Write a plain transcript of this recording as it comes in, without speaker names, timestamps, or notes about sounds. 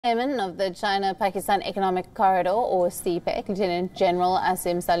Chairman of the China-Pakistan Economic Corridor, or CPEC, Lieutenant General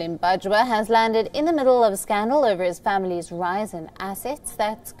Asim Bajwa, has landed in the middle of a scandal over his family's rise in assets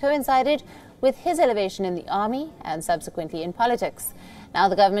that coincided with his elevation in the army and subsequently in politics. Now,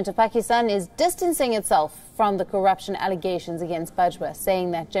 the government of Pakistan is distancing itself from the corruption allegations against Bajwa, saying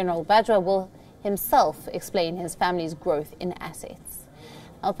that General Bajwa will himself explain his family's growth in assets.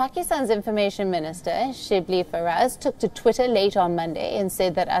 Now, Pakistan's Information Minister, Shibli Faraz, took to Twitter late on Monday and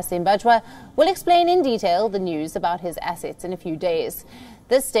said that Asim Bajwa will explain in detail the news about his assets in a few days.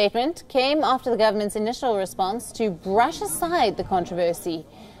 This statement came after the government's initial response to brush aside the controversy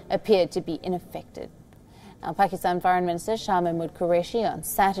appeared to be ineffective. Now, Pakistan Foreign Minister Shah Mahmood Qureshi on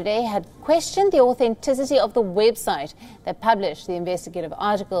Saturday had questioned the authenticity of the website that published the investigative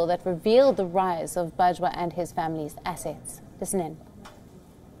article that revealed the rise of Bajwa and his family's assets. Listen in.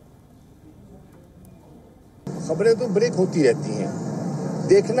 खबरें तो break होती रहती हैं,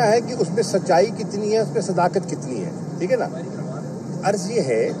 देखना है कि उसमें सच्चाई कितनी है, उसमें सदाकत कितनी है, ठीक है ना। अर्ज ये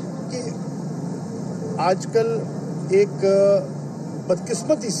है कि आजकल एक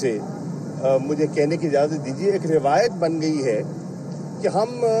बदकिस्मती से मुझे कहने की इजाज़त दीजिए, एक रिवायत बन गई है कि हम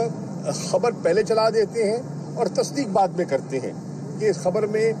खबर पहले चला देते हैं और तस्दीक बाद में करते हैं कि इस खबर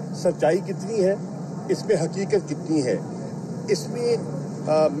में सच्चाई कितनी है, इसमें हकीकत कितनी है। इसमें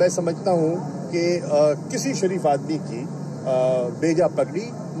मैं समझता हूँ कि किसी शरीफ आदमी की बेजा पगड़ी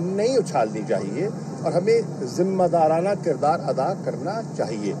नहीं उछालनी चाहिए और हमें जिम्मेदाराना किरदार अदा करना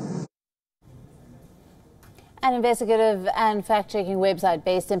चाहिए। An investigative and fact-checking website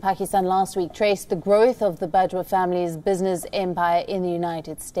based in Pakistan last week traced the growth of the Bajwa family's business empire in the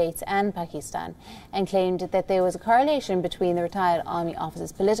United States and Pakistan and claimed that there was a correlation between the retired army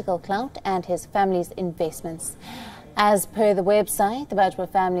officer's political clout and his family's investments. As per the website, the Bajwa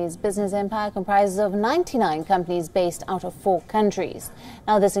family's business empire comprises of 99 companies based out of 4 countries.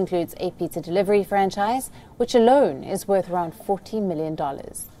 Now, this includes a pizza delivery franchise, which alone is worth around $40 million.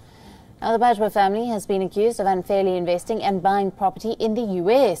 Now, the Bajwa family has been accused of unfairly investing and buying property in the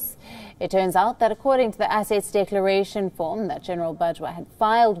US. It turns out that according to the assets declaration form that General Bajwa had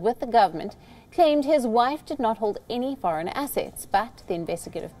filed with the government, claimed his wife did not hold any foreign assets, but the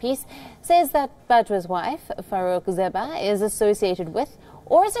investigative piece says that Bajwa's wife, Farooq Zeba, is associated with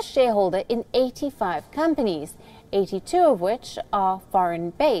or is a shareholder in 85 companies, 82 of which are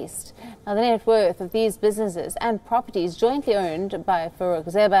foreign-based. Now, the net worth of these businesses and properties jointly owned by Farooq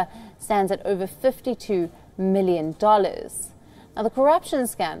Zeba stands at over $52 million. Now, the corruption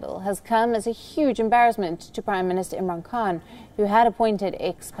scandal has come as a huge embarrassment to Prime Minister Imran Khan, who had appointed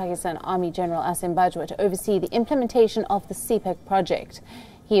ex-Pakistan Army General Asim Bajwa to oversee the implementation of the CPEC project.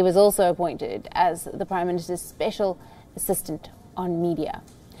 He was also appointed as the Prime Minister's Special Assistant on Media.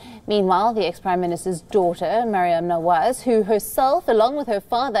 Meanwhile, the ex-Prime Minister's daughter, Maryam Nawaz, who herself, along with her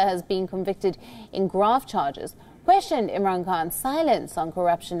father, has been convicted in graft charges, questioned Imran Khan's silence on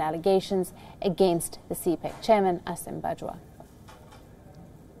corruption allegations against the CPEC chairman, Asim Bajwa.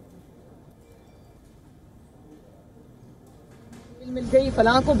 मिल गई,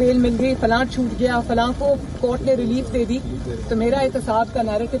 फलां को bell मिल गई, फलां छूट गया, फलां को court ने रिलीफ दे दी, तो मेरा एहतसाब का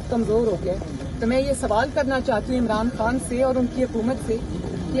नैरेटिव कमजोर हो गया। तो मैं ये सवाल करना चाहती हूँ इमरान खान से और उनकी हुकूमत से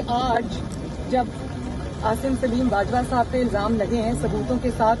कि आज जब आसिम सलीम बाजवा साहब पे इल्जाम लगे हैं सबूतों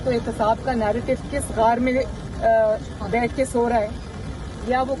के साथ, तो एहतसाब का नैरेटिव किस गार में बैठ के सो रहा है,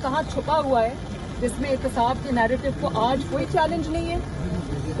 या वो कहाँ छुपा हुआ है जिसमें एहतसाब के नैरेटिव को आज कोई चैलेंज नहीं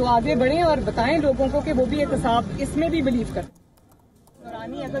है। तो आगे बढ़ें और बताएं लोगों को कि वो भी एहतसाब इसमें भी बिलीव करें।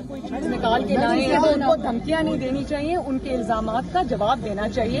 अगर कोई चीज निकाल के लाए हैं तो उनको धमकियां नहीं देनी चाहिए, उनके इल्जामात का जवाब देना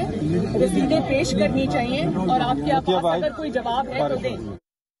चाहिए, रसीदें पेश करनी चाहिए और आपके पास अगर कोई जवाब है तो दें।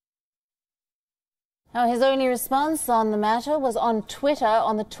 Now, his only response on the matter was on Twitter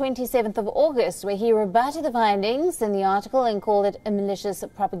on the 27th of August, where he rebutted the findings in the article and called it a malicious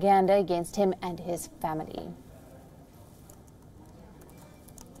propaganda against him and his family.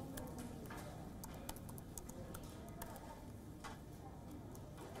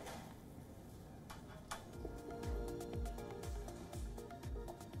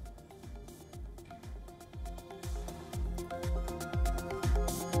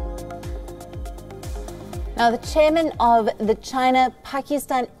 Now, the chairman of the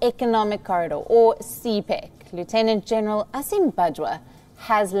China-Pakistan Economic Corridor, or CPEC, Lieutenant General Asim Bajwa,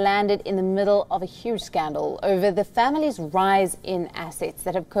 has landed in the middle of a huge scandal over the family's rise in assets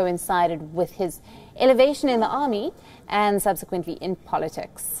that have coincided with his elevation in the army and subsequently in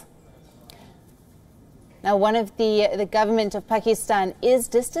politics. Now, the government of Pakistan is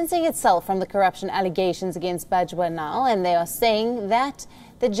distancing itself from the corruption allegations against Bajwa now, and they are saying that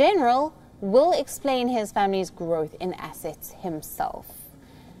the general will explain his family's growth in assets himself.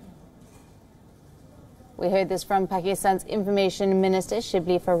 We heard this from Pakistan's Information Minister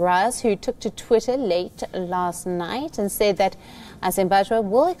Shibli Faraz, who took to Twitter late last night and said that Asim Bajwa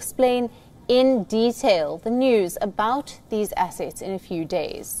will explain in detail the news about these assets in a few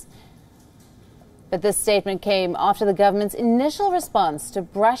days. But this statement came after the government's initial response to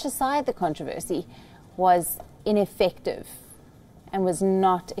brush aside the controversy was ineffective and was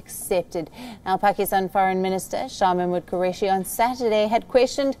not accepted. Now, Pakistan Foreign Minister Shah Mahmood Qureshi on Saturday had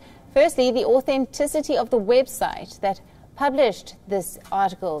questioned, firstly, the authenticity of the website that published this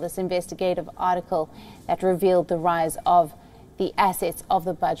article, this investigative article that revealed the rise of the assets of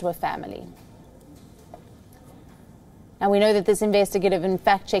the Bajwa family. Now, we know that this investigative and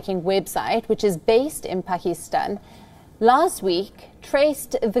fact-checking website, which is based in Pakistan, last week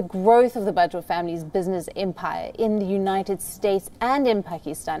traced the growth of the Bajwa family's business empire in the United States and in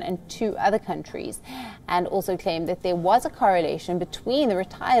Pakistan and 2 other countries, and also claimed that there was a correlation between the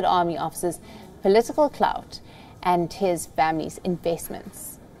retired army officer's political clout and his family's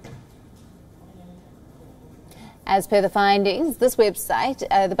investments. As per the findings, this website,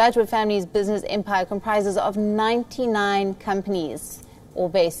 the Bajwa family's business empire comprises of 99 companies, all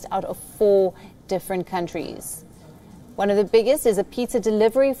based out of 4 different countries. One of the biggest is a pizza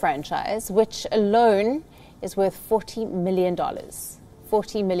delivery franchise, which alone is worth $40 million,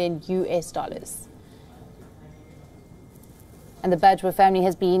 $40 million US dollars. And the Bajwa family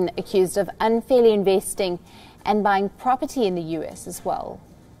has been accused of unfairly investing and buying property in the US as well.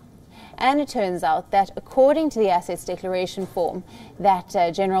 And it turns out that according to the assets declaration form that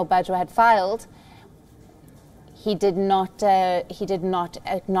General Bajwa had filed, he did not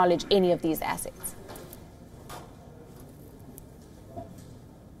acknowledge any of these assets.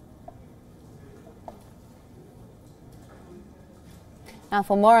 Now,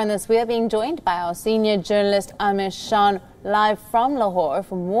 for more on this, we are being joined by our senior journalist, Amir Shan, live from Lahore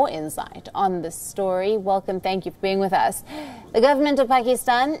for more insight on this story. Welcome. Thank you for being with us. The government of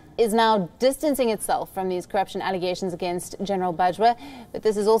Pakistan is now distancing itself from these corruption allegations against General Bajwa, but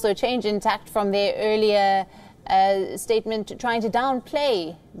this is also a change in tact from their earlier statement trying to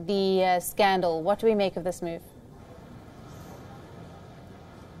downplay the scandal. What do we make of this move?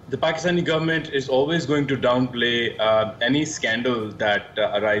 The Pakistani government is always going to downplay any scandal that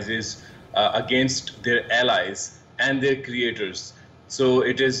arises against their allies and their creators. So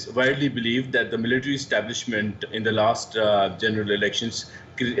it is widely believed that the military establishment in the last general elections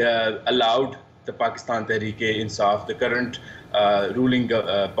allowed the Pakistan Tehreek-e-Insaf, the current ruling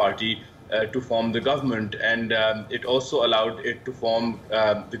party, to form the government, and it also allowed it to form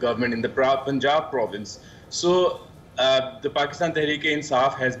the government in the Punjab province. So the Pakistan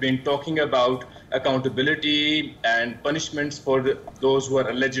Tehreek-e-Insaf has been talking about accountability and punishments for those who are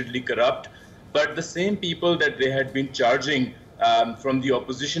allegedly corrupt, but the same people that they had been charging from the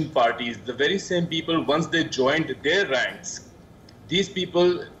opposition parties, the very same people, once they joined their ranks, these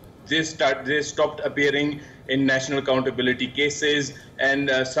people, they stopped appearing in national accountability cases, and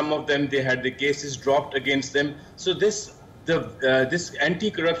some of them, they had the cases dropped against them. So this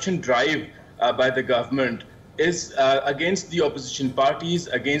anti-corruption drive by the government is against the opposition parties,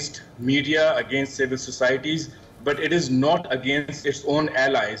 against media, against civil societies, but it is not against its own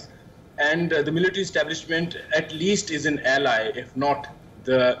allies. And the military establishment at least is an ally, if not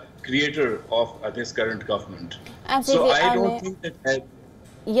the creator of this current government. Absolutely. So I don't think that...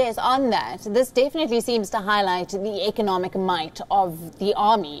 Yes, on that, this definitely seems to highlight the economic might of the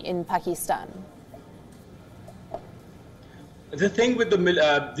army in Pakistan. The thing with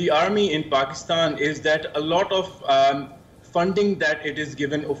the army in Pakistan is that a lot of funding that it is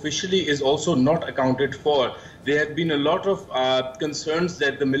given officially is also not accounted for. There have been a lot of concerns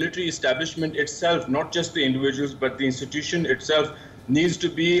that the military establishment itself, not just the individuals, but the institution itself, needs to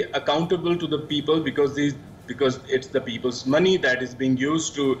be accountable to the people because it's the people's money that is being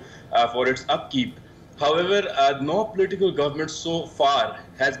used to for its upkeep. However, no political government so far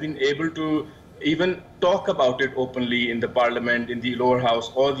has been able to even talk about it openly in the parliament, in the lower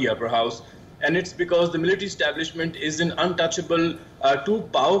house or the upper house. And it's because the military establishment is an untouchable, too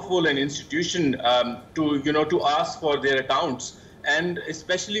powerful an institution to ask for their accounts. And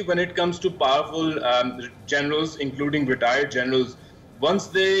especially when it comes to powerful generals, including retired generals, once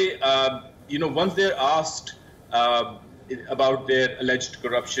they're asked about their alleged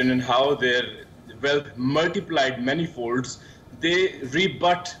corruption and how their wealth multiplied many folds, they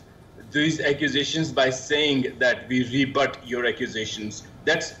rebut these accusations by saying that we rebut your accusations.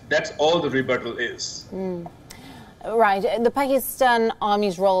 That's all the rebuttal is. Right. The Pakistan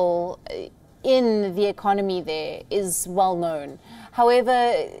Army's role in the economy there is well known.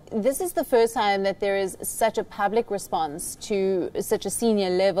 However, this is the first time that there is such a public response to such a senior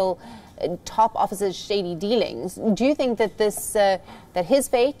level top officer's shady dealings. Do you think that this that his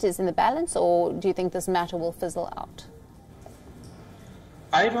fate is in the balance, or do you think this matter will fizzle out?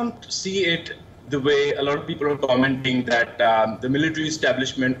 I don't see it the way a lot of people are commenting, that the military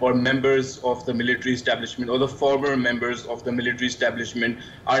establishment or members of the military establishment or the former members of the military establishment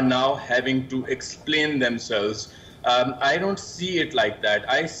are now having to explain themselves. I don't see it like that.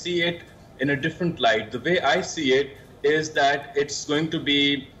 I see it in a different light. The way I see it is that it's going to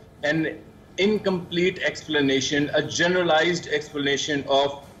be an incomplete explanation, a generalized explanation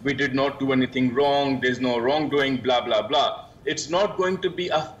of we did not do anything wrong, there's no wrongdoing, blah, blah, blah. It's not going to be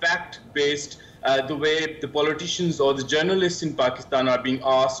a fact-based the way the politicians or the journalists in Pakistan are being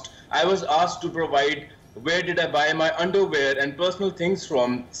asked. I was asked to provide where did I buy my underwear and personal things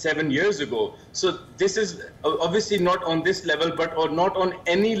from 7 years ago. So this is obviously not on this level, but or not on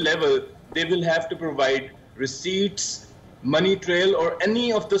any level. They will have to provide receipts, money trail, or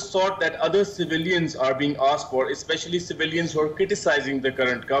any of the sort that other civilians are being asked for, especially civilians who are criticizing the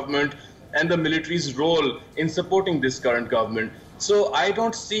current government and the military's role in supporting this current government. So I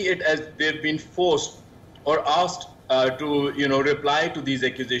don't see it as they've been forced or asked to, reply to these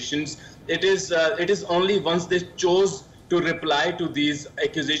accusations. It is only once they chose to reply to these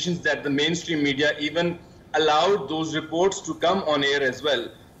accusations that the mainstream media even allowed those reports to come on air as well.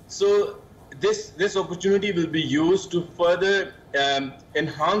 So this opportunity will be used to further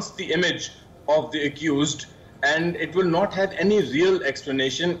enhance the image of the accused, and it will not have any real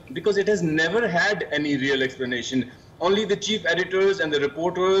explanation because it has never had any real explanation. Only the chief editors and the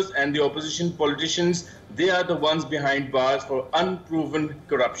reporters and the opposition politicians, they are the ones behind bars for unproven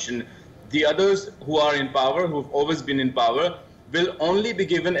corruption. The others who are in power, who have always been in power, will only be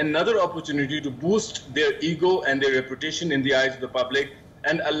given another opportunity to boost their ego and their reputation in the eyes of the public,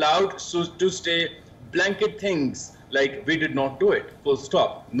 and allowed to say blanket things like we did not do it, full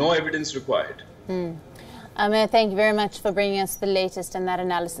stop, no evidence required. Amir, thank you very much for bringing us the latest in that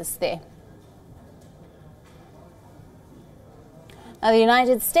analysis there. Now, the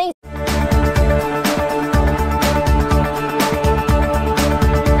United States